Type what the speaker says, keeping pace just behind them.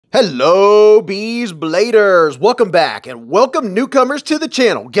Hello, Beez Bladers! Welcome back and welcome newcomers to the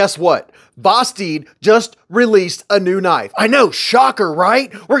channel. Guess what? Vosteed just released a new knife. I know, shocker,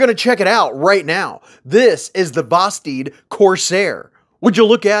 right? We're gonna check it out right now. This is the Vosteed Corsair. Would you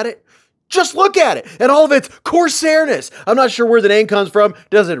look at it? Just look at it and all of its Corsairness. I'm not sure where the name comes from.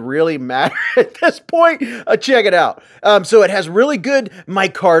 Doesn't really matter at this point. Check it out. So it has really good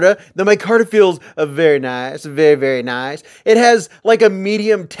micarta. The micarta feels very nice, very nice. It has like a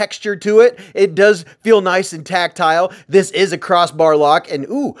medium texture to it. It does feel nice and tactile. This is a crossbar lock. And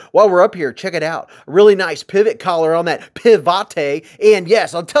ooh, while we're up here, check it out. Really nice pivot collar on that pivote. And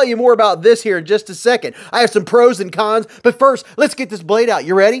yes, I'll tell you more about this here in just a second. I have some pros and cons, but first, let's get this blade out.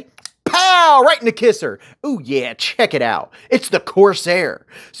 You ready? Pow! Right in the kisser. Ooh, yeah, check it out. It's the Corsair.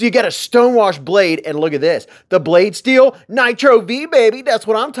 So you got a stonewash blade, and look at this. The blade steel, Nitro V, baby. That's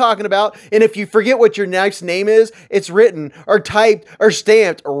what I'm talking about. And if you forget what your knife's name is, it's written or typed or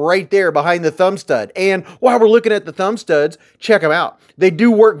stamped right there behind the thumb stud. And while we're looking at the thumb studs, check them out. They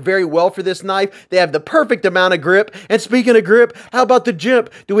do work very well for this knife. They have the perfect amount of grip. And speaking of grip, how about the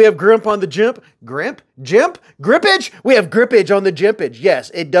jimp? Do we have grip on the jimp? Grimp? Jimp? Grippage? We have grippage on the jimpage.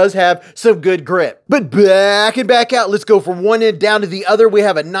 Yes, it does have some good grip. But back and back out. Let's go from one end down to the other. We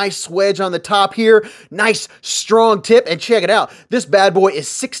have a nice swedge on the top here. Nice strong tip. And check it out. This bad boy is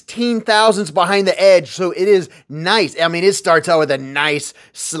 16 thousandths behind the edge. So it is nice. I mean, it starts out with a nice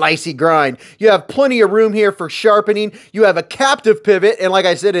slicey grind. You have plenty of room here for sharpening. You have a captive pivot. And like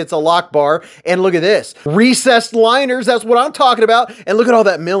I said, it's a lock bar. And look at this. Recessed liners. That's what I'm talking about. And look at all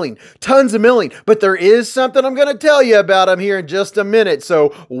that milling. Tons of milling. But there is something I'm going to tell you about them here in just a minute.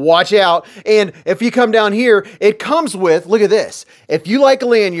 So watch out. And if you come down here, it comes with, look at this. If you like a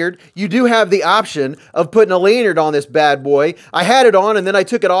lanyard, you do have the option of putting a lanyard on this bad boy. I had it on and then I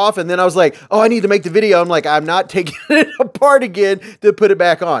took it off and then I was like, oh, I need to make the video. I'm like, I'm not taking it apart again to put it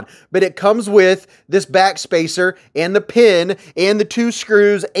back on. But it comes with this back spacer and the pin and the two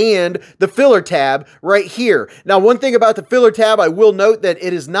screws and the filler tab right here. Now, one thing about the filler tab, I will note that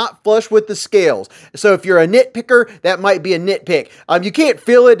it is not flush with the scales. So if you're a nitpicker, that might be a nitpick. You can't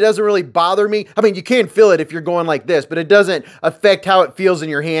feel it. It doesn't really bother me. I mean, you can feel it if you're going like this, but it doesn't affect how it feels in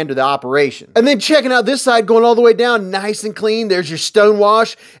your hand or the operation. And then checking out this side, going all the way down, nice and clean. There's your stone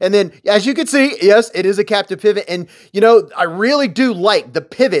wash. And then as you can see, yes, it is a captive pivot. And you know, I really do like the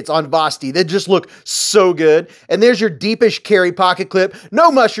pivots on Vosteed. They just look so good. And there's your deepish carry pocket clip.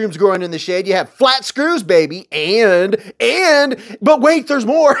 No mushrooms growing in the shade. You have flat screws, baby. But wait, there's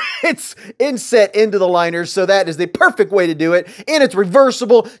more. It's inset into the liners. So that is the perfect way to do it. And it's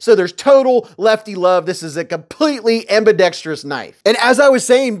reversible. So there's total lefty love. This is a completely ambidextrous knife. And as I was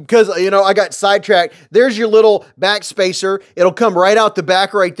saying, because, you know, I got sidetracked, there's your little back spacer. It'll come right out the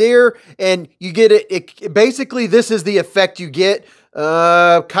back right there. And you get it. Basically, this is the effect you get.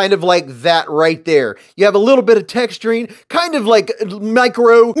 Kind of like that right there. You have a little bit of texturing, kind of like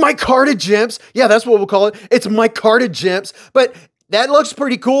micarta jimps. Yeah, that's what we'll call it. It's micarta jimps, but that looks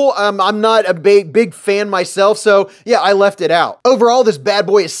pretty cool. I'm not a big fan myself, so yeah, I left it out. Overall, this bad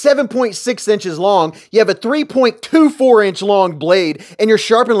boy is 7.6 inches long. You have a 3.24 inch long blade, and your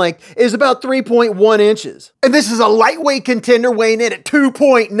sharpen length is about 3.1 inches. And this is a lightweight contender weighing in at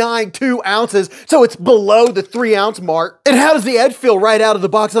 2.92 ounces, so it's below the 3 ounce mark. And how does the edge feel right out of the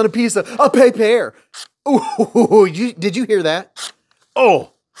box on a piece of paper? Ooh, did you hear that?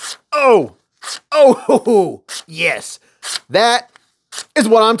 Oh, yes, that is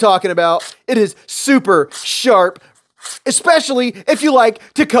what I'm talking about. It is super sharp, especially if you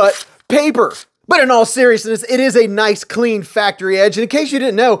like to cut paper. But in all seriousness, it is a nice, clean factory edge. And in case you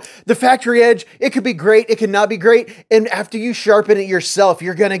didn't know, the factory edge, it could be great, it could not be great. And after you sharpen it yourself,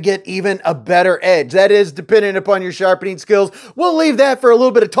 you're gonna get even a better edge. That is dependent upon your sharpening skills. We'll leave that for a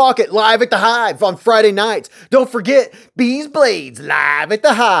little bit of talk at Live at the Hive on Friday nights. Don't forget, Beez Blades Live at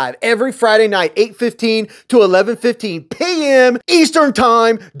the Hive every Friday night, 8:15 to 11:15 p.m. Eastern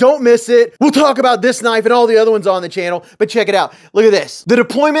Time. Don't miss it. We'll talk about this knife and all the other ones on the channel, but check it out. Look at this. The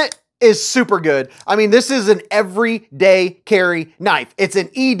deployment is super good. I mean, this is an everyday carry knife. It's an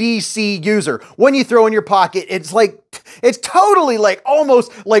EDC user. When you throw in your pocket, it's like, it's totally like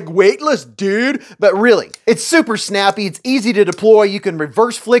almost like weightless, dude. But really, it's super snappy. It's easy to deploy. You can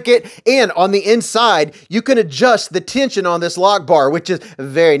reverse flick it. And on the inside, you can adjust the tension on this lock bar, which is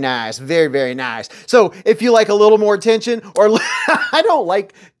very nice. Very nice. So if you like a little more tension, or I don't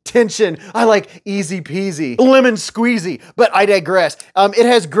like tension. I like easy peasy, lemon squeezy, but I digress. It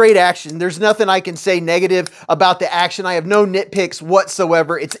has great action. There's nothing I can say negative about the action. I have no nitpicks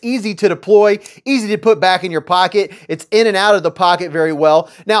whatsoever. It's easy to deploy, easy to put back in your pocket. It's in and out of the pocket very well.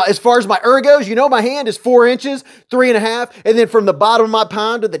 Now, as far as my ergos, you know my hand is 4 inches, 3.5, and then from the bottom of my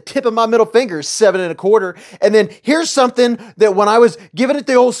palm to the tip of my middle finger is 7.25. And then here's something that when I was giving it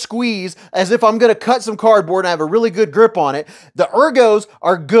the old squeeze, as if I'm gonna cut some cardboard and I have a really good grip on it, the ergos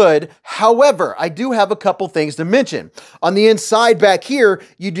are good. However, I do have a couple things to mention. On the inside back here,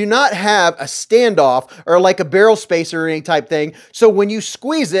 you do not have a standoff or like a barrel spacer or any type thing. So when you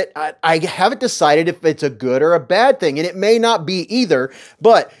squeeze it, I haven't decided if it's a good or a bad thing, and it may not be either,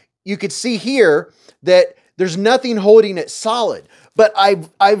 but you could see here that there's nothing holding it solid. But I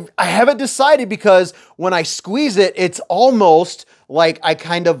haven't decided, because when I squeeze it, it's almost like I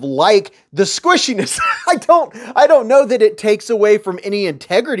kind of like the squishiness. I don't know that it takes away from any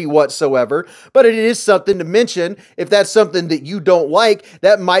integrity whatsoever, but it is something to mention. If that's something that you don't like,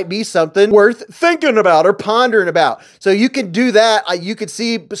 that might be something worth thinking about or pondering about. So you can do that. You can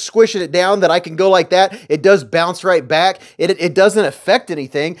see squishing it down that I can go like that. It does bounce right back. It doesn't affect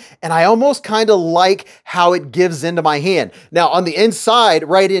anything. And I almost kind of like how it gives into my hand. Now on the inside,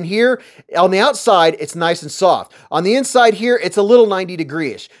 right in here, on the outside, it's nice and soft. On the inside here, it's a little 90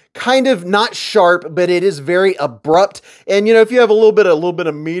 degree-ish. Kind of not sharp, but it is very abrupt. And you know, if you have a little bit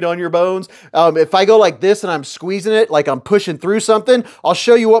of meat on your bones, if I go like this and I'm squeezing it, like I'm pushing through something, I'll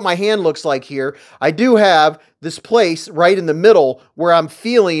show you what my hand looks like here. I do have this place right in the middle where I'm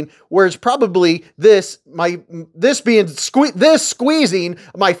feeling, where it's probably this squeezing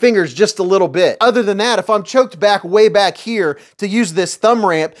my fingers just a little bit. Other than that, if I'm choked back way back here to use this thumb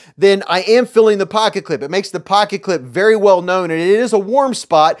ramp, then I am feeling the pocket clip. It makes the pocket clip very well known, and it is a warm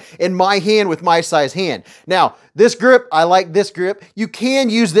spot in my hand with my size hand. Now, this grip, I like this grip. You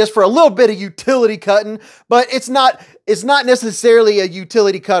can use this for a little bit of utility cutting, but it's not necessarily a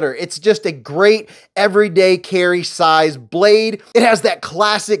utility cutter. It's just a great everyday carry size blade. It has that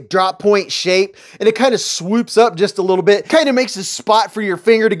classic drop point shape, and it kind of swoops up just a little bit. Kind of makes a spot for your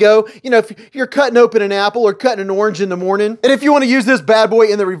finger to go. You know, if you're cutting open an apple or cutting an orange in the morning. And if you want to use this bad boy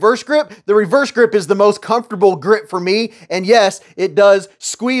in the reverse grip is the most comfortable grip for me. And yes, it does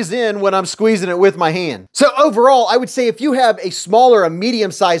squeeze in when I'm squeezing it with my hand. So overall, I would say if you have a small or a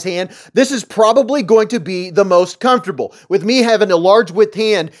medium-sized hand, this is probably going to be the most comfortable. With me having a large width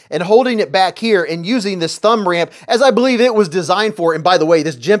hand and holding it back here and using this thumb ramp as I believe it was designed for. And by the way,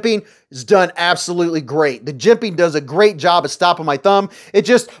 this jimping is done absolutely great. The jimping does a great job of stopping my thumb. It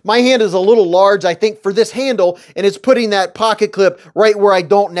just, my hand is a little large, I think, for this handle, and it's putting that pocket clip right where I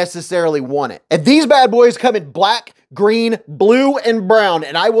don't necessarily want it. And these bad boys come in black, green, blue, and brown,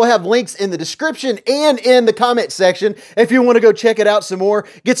 and I will have links in the description and in the comment section if you want to go check it out some more,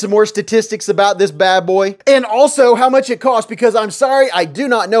 get some more statistics about this bad boy, and also how much it costs, because I'm sorry, I do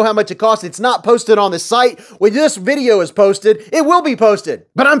not know how much it costs. It's not posted on the site. When this video is posted, it will be posted,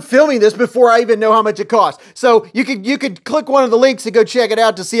 but I'm filming this before I even know how much it costs. So you could click one of the links and go check it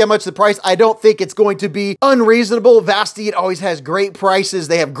out to see how much the price. I don't think it's going to be unreasonable. Vosteed always has great prices.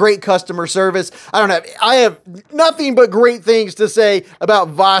 They have great customer service. I have nothing but great things to say about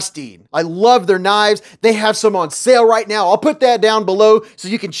Vosteed. I love their knives. They have some on sale right now. I'll put that down below so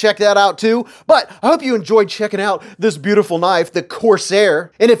you can check that out too. But I hope you enjoyed checking out this beautiful knife, the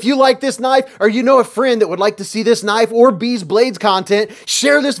Corsair. And if you like this knife, or you know a friend that would like to see this knife or Beez Blades content,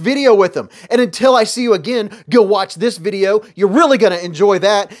 share this video with them. And until I see you again, go watch this video. You're really gonna enjoy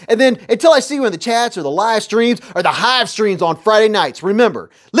that. And then until I see you in the chats or the live streams or the hive streams on Friday nights, remember,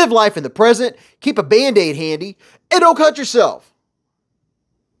 live life in the present, keep a Band-Aid handy, and don't cut yourself.